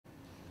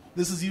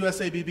This is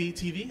USABB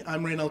TV.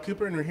 I'm Raynell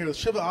Cooper, and we're here with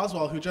Shiva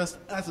Oswal, who just,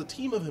 as a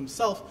team of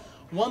himself,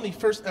 won the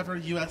first ever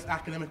U.S.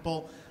 Academic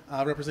Bowl,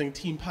 representing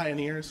Team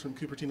Pioneers from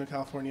Cupertino,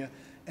 California.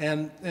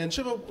 And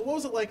Shiva, what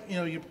was it like? You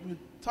know, you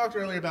talked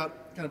earlier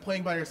about kind of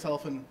playing by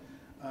yourself and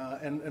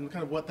kind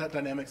of what that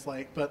dynamic's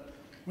like. But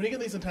when you get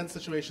these intense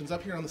situations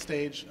up here on the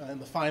stage in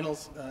the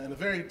finals, in a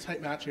very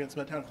tight match against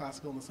Midtown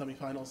Classical in the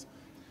semifinals,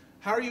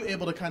 how are you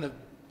able to kind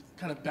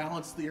of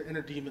balance your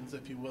inner demons,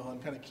 if you will,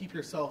 and kind of keep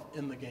yourself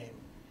in the game?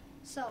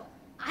 So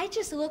I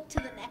just look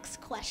to the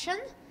next question,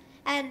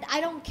 and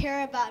I don't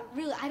care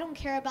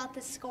about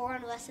the score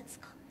unless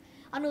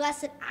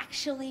it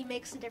actually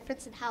makes a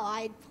difference in how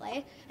I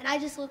play, and I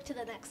just look to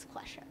the next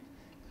question.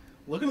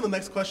 Looking at the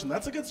next question,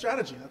 that's a good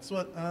strategy. That's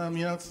what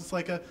it's just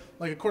like a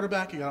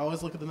quarterback. You gotta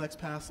always look at the next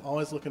pass,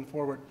 always looking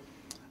forward.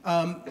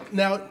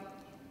 Now,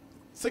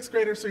 sixth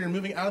graders, so you're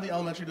moving out of the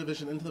elementary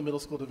division into the middle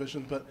school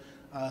division, but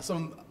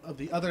some of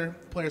the other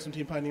players from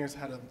Team Pioneers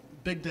had a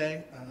big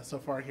day so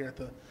far here at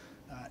the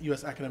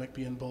U.S. Academic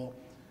BN Bowl.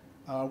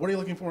 What are you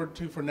looking forward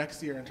to for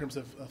next year in terms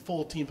of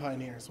full Team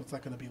Pioneers? What's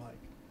that going to be like?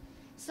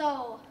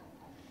 So,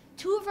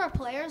 two of our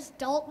players,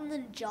 Dalton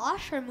and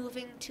Josh, are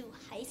moving to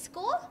high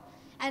school,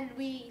 and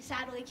we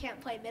sadly can't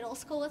play middle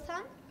school with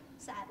them,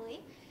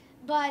 sadly.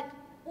 But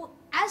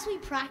as we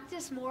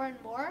practice more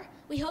and more,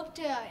 we hope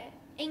to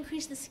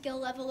increase the skill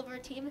level of our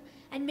team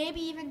and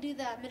maybe even do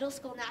the middle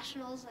school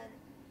nationals and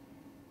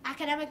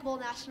academic bowl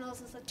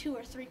nationals as a 2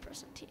 or 3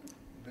 person team.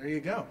 There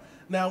you go.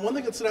 Now, one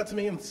thing that stood out to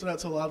me and stood out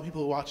to a lot of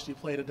people who watched you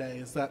play today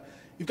is that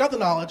you've got the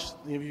knowledge,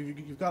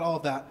 you've got all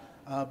of that,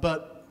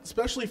 but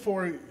especially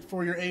for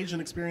your age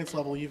and experience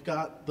level, you've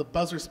got the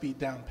buzzer speed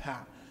down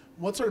pat.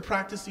 What sort of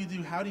practice do you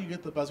do? How do you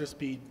get the buzzer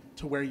speed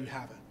to where you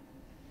have it?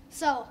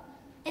 So,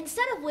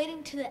 instead of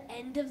waiting to the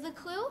end of the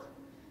clue,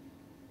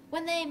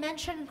 when they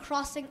mention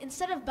crossing,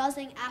 instead of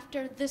buzzing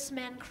after this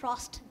man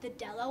crossed the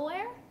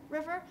Delaware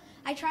River,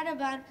 I try to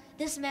buzz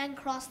this man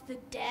crossed the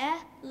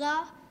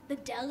Dela,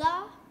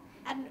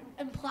 and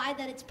imply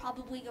that it's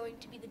probably going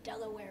to be the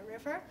Delaware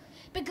River.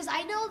 Because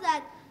I know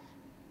that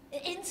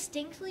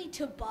instinctively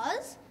to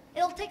buzz,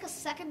 it'll take a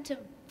second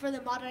for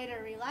the moderator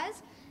to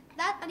realize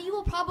that, and he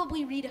will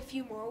probably read a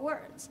few more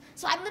words.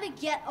 So I'm going to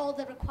get all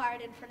the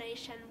required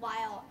information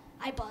while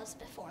I buzz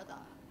before the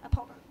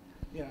opponent.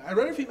 Yeah, I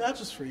read a few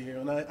matches for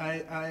you, and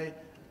I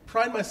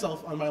pride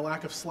myself on my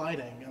lack of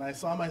sliding, and I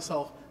saw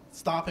myself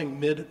stopping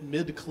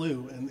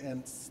mid-clue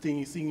and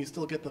seeing you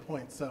still get the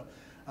points. So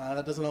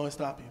that doesn't always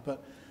stop you.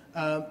 But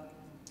I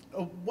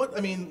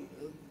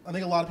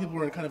think a lot of people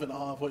were kind of in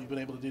awe of what you've been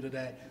able to do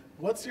today.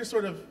 What's your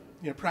sort of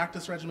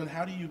practice regimen?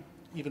 How do you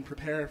even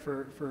prepare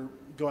for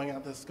going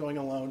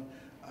alone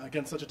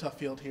against such a tough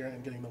field here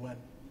and getting the win?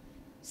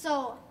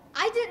 So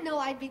I didn't know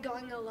I'd be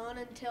going alone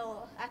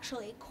until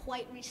actually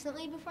quite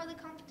recently before the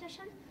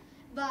competition.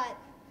 But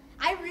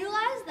I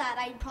realized that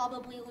I'd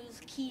probably lose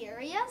key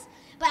areas,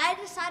 but I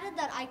decided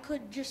that I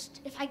could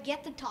if I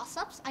get the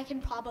toss-ups, I can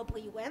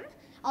probably win.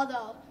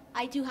 Although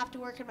I do have to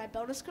work in my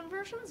bonus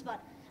conversions,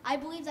 but I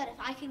believe that if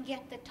I can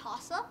get the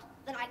toss-up,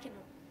 then I can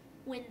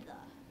win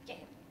the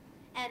game.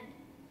 And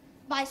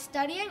by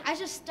studying, I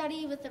just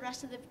study with the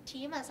rest of the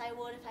team as I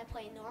would if I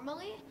play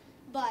normally,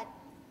 but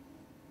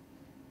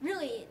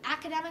really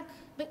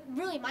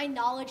my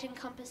knowledge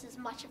encompasses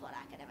much of what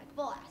Academic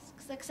Bowl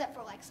asks, except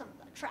for like some of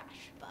the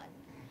trash, but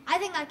I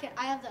think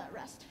I have the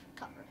rest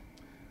covered.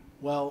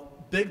 Well,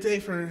 big day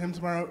for him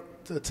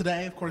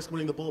today, of course,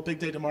 winning the bowl. Big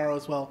day tomorrow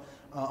as well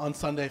on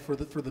Sunday for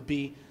the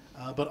B.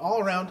 But all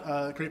around,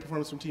 great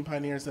performance from Team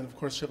Pioneers, and of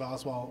course Shiva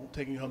Oswal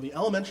taking home the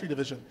elementary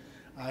division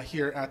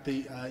here at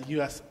the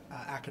U.S.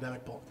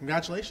 Academic Bowl.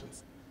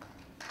 Congratulations.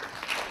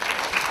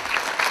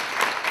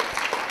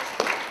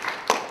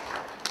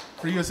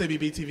 For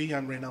USABB TV,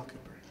 I'm Raynell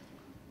Cooper.